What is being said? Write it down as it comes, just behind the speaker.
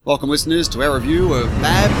Welcome, listeners, to our review of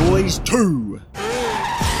Bad Boys 2.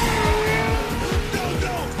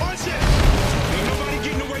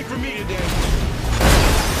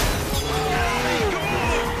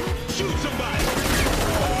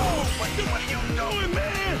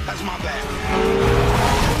 That's my bad.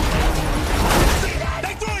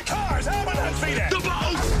 They throwing cars. How am I not see that? The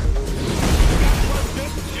boss.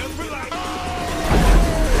 Just relax.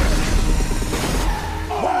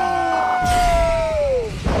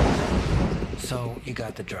 So you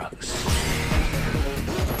got the drugs.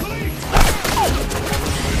 Police.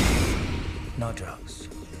 No drugs.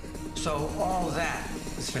 So all that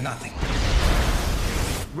is for nothing.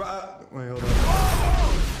 Wait, hold on.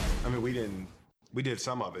 I mean, we did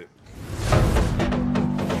some of it.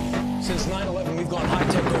 Since 9/11, we've gone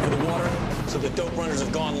high-tech over the water, so the dope runners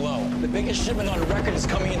have gone low. The biggest shipment on record is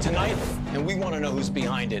coming in tonight, and we want to know who's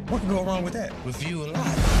behind it. What can go wrong with that? With you a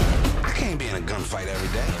lot. I can't be in a gunfight every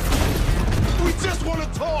day. We just want to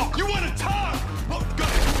talk. You want to talk? Well, go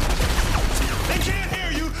ahead. They can't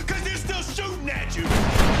hear you because they're still shooting at you.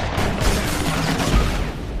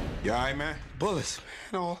 You all right, man? Bullets,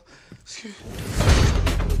 man. Oh, excuse me.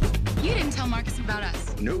 You didn't tell Marcus about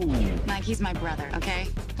us. No. Mike, he's my brother, okay?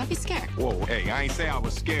 Don't be scared. Whoa, hey, I ain't say I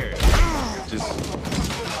was scared. Just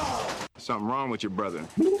something wrong with your brother.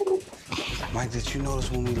 Mike, did you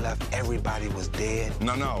notice when we left, everybody was dead?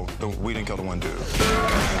 No, we didn't kill the one dude.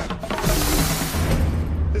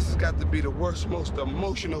 This has got to be the worst, most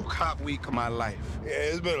emotional cop week of my life. Yeah,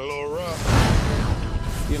 it's been a little rough.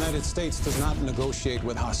 The United States does not negotiate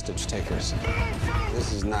with hostage takers.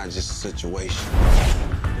 This is not just a situation.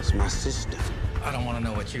 It's my sister. I don't want to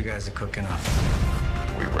know what you guys are cooking up.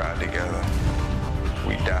 We ride together.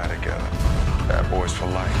 We die together. Bad boys for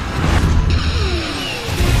life.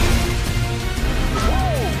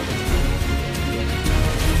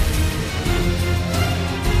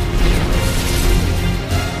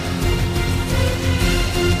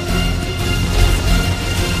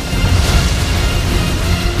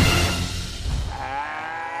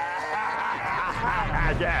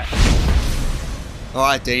 All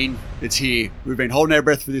right, Dean, it's here. We've been holding our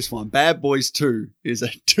breath for this one. Bad Boys 2 is a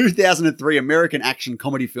 2003 American action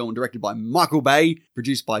comedy film directed by Michael Bay,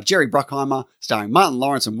 produced by Jerry Bruckheimer, starring Martin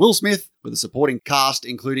Lawrence and Will Smith, with a supporting cast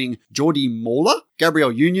including Geordie Mauler,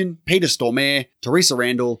 Gabrielle Union, Peter Stormare, Teresa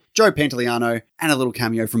Randall, Joe Pantoliano, and a little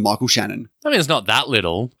cameo from Michael Shannon. I mean, it's not that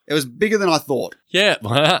little. It was bigger than I thought. Yeah,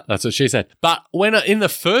 that's what she said. But when in the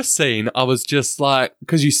first scene, I was just like,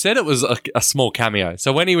 because you said it was a small cameo.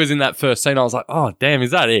 So when he was in that first scene, I was like, oh, damn,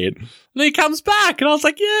 is that it? And then he comes back, and I was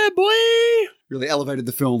like, yeah, boy. Really elevated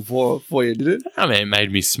the film for you, did it? I mean, it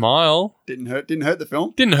made me smile. Didn't hurt the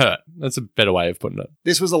film. Didn't hurt. That's a better way of putting it.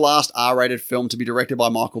 This was the last R-rated film to be directed by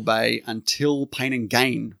Michael Bay until Pain and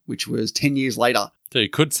Gain, which was 10 years later. So you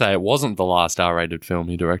could say it wasn't the last R-rated film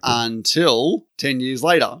he directed. Until 10 years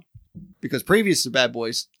later. Because previous to Bad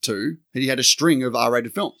Boys 2, he had a string of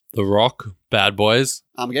R-rated films. The Rock, Bad Boys.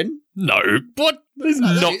 Armageddon? No, what? There's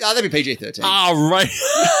No, not that'd be PG-13.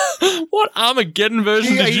 R-rated. What Armageddon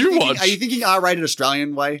version did you watch? Are you thinking R-rated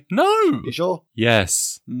Australian way? No. You sure?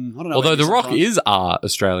 Yes. I don't know. Although The Rock sometimes. is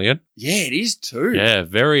Australian. Yeah, it is too. Yeah,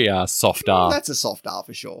 very soft R. That's a soft R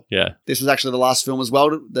for sure. Yeah. This was actually the last film as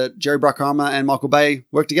well that Jerry Bruckheimer and Michael Bay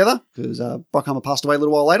worked together because Bruckheimer passed away a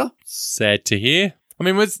little while later. Sad to hear. I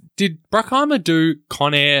mean, did Bruckheimer do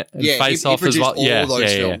Con Air and Face Off as well? All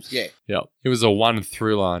those films. Yeah. It was a one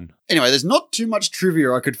through line. Anyway, there's not too much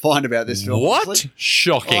trivia I could find about this film. What? Honestly.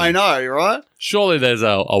 Shocking. I know, right? Surely there's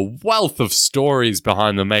a wealth of stories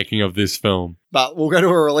behind the making of this film. But we'll go to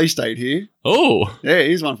a release date here. Oh. Yeah,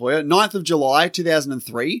 here's one for you. 9th of July,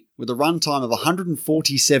 2003, with a runtime of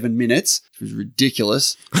 147 minutes, which was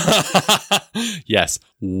ridiculous. Yes,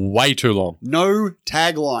 way too long. No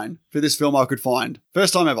tagline for this film I could find.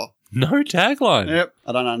 First time ever. No tagline. Yep.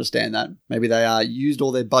 I don't understand that. Maybe they used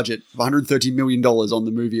all their budget of $130 million on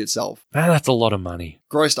the movie itself. Man, that's a lot of money.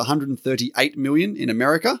 Grossed $138 million in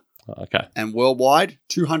America. Okay. And worldwide,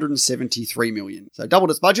 $273 million. So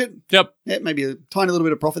doubled its budget. Yep. Yeah, maybe a tiny little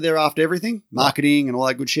bit of profit there after everything. Marketing and all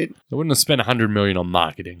that good shit. They wouldn't have spent $100 million on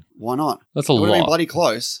marketing. Why not? That's a It would have been lot. bloody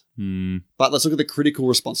close. But let's look at the critical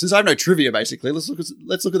response. Since I have no trivia, basically, let's look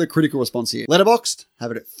at the critical response here. Letterboxd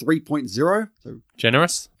have it at 3.0. So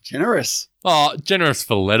Generous? generous. Oh, generous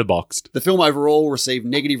for Letterboxd. The film overall received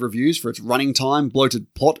negative reviews for its running time,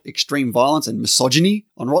 bloated plot, extreme violence, and misogyny.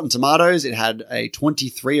 On Rotten Tomatoes, it had a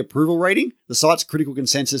 23 approval rating. The site's critical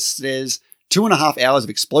consensus says 2.5 hours of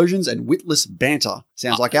explosions and witless banter.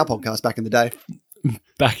 Sounds like our podcast back in the day.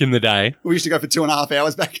 Back in the day. We used to go for 2.5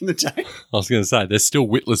 hours back in the day. I was going to say, there's still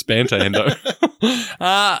witless banter, Endo.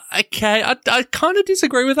 Okay, I kind of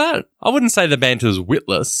disagree with that. I wouldn't say the banter's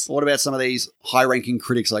witless. What about some of these high-ranking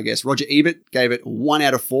critics, I guess? Roger Ebert gave it 1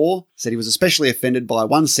 out of 4, said he was especially offended by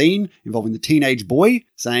one scene involving the teenage boy,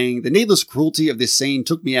 saying, "The needless cruelty of this scene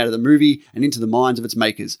took me out of the movie and into the minds of its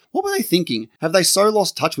makers. What were they thinking? Have they so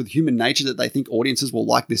lost touch with human nature that they think audiences will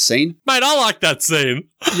like this scene?" Mate, I like that scene.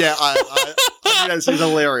 Yeah, I think that scene's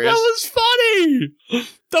hilarious. That was funny.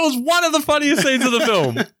 That was one of the funniest scenes of the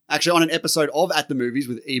film. Actually, on an episode of At the Movies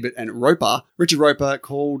with Ebert and Roper, Richard Roper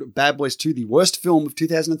called Bad Boys 2 the worst film of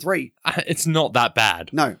 2003. It's not that bad.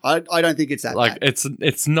 No, I don't think it's that Like, bad.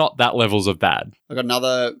 it's not that levels of bad. I got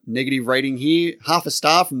another negative rating here. 0.5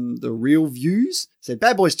 star from The Real Views. Said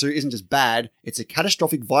Bad Boys 2 isn't just bad, it's a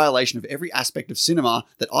catastrophic violation of every aspect of cinema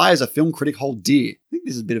that I as a film critic hold dear. I think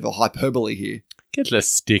this is a bit of a hyperbole here. Get the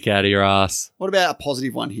stick out of your ass. What about a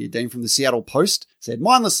positive one here? Dean from the Seattle Post said,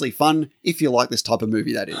 mindlessly fun if you like this type of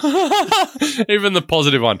movie, that is. Even the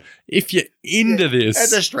positive one. If you're into It's a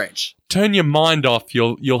this, stretch. turn your mind off.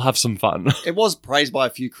 You'll have some fun. It was praised by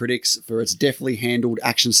a few critics for its deftly handled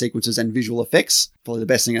action sequences and visual effects. Probably the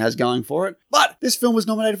best thing it has going for it. But this film was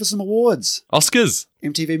nominated for some awards. Oscars.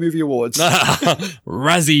 MTV Movie Awards.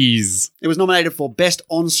 Razzies. It was nominated for Best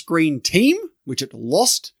On-Screen Team, which it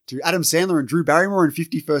lost to Adam Sandler and Drew Barrymore in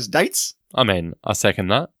 50 First Dates. I mean, I second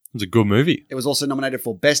that. It was a good movie. It was also nominated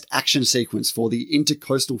for Best Action Sequence for the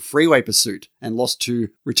Intercoastal Freeway Pursuit and lost to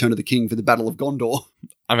Return of the King for the Battle of Gondor.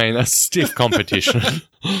 I mean, a stiff competition.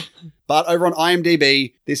 But over on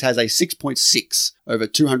IMDb, this has a 6.6 over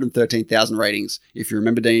 213,000 ratings. If you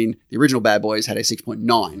remember, Dean, the original Bad Boys had a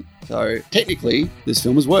 6.9. So technically, this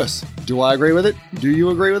film is worse. Do I agree with it? Do you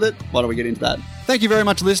agree with it? Why don't we get into that? Thank you very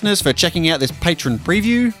much, listeners, for checking out this patron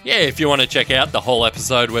preview. Yeah, if you want to check out the whole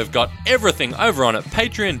episode, we've got everything over on at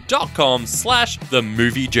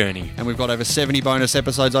patreon.com/themoviejourney. And we've got over 70 bonus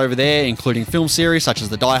episodes over there, including film series such as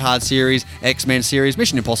the Die Hard series, X-Men series,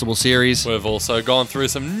 Mission Impossible series. We've also gone through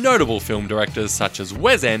some notable film directors such as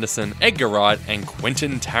Wes Anderson, Edgar Wright, and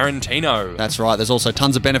Quentin Tarantino. That's right, there's also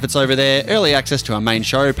tons of benefits over there. Early access to our main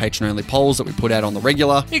show, patron-only polls that we put out on the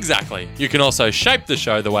regular. Exactly. You can also shape the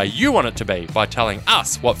show the way you want it to be by telling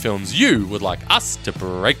us what films you would like us to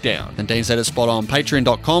break down. And Dean said it's spot on.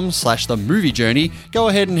 Patreon.com/themoviejourney. Go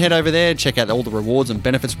ahead and head over there, check out all the rewards and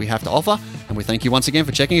benefits we have to offer. And we thank you once again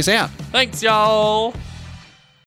for checking us out. Thanks, y'all.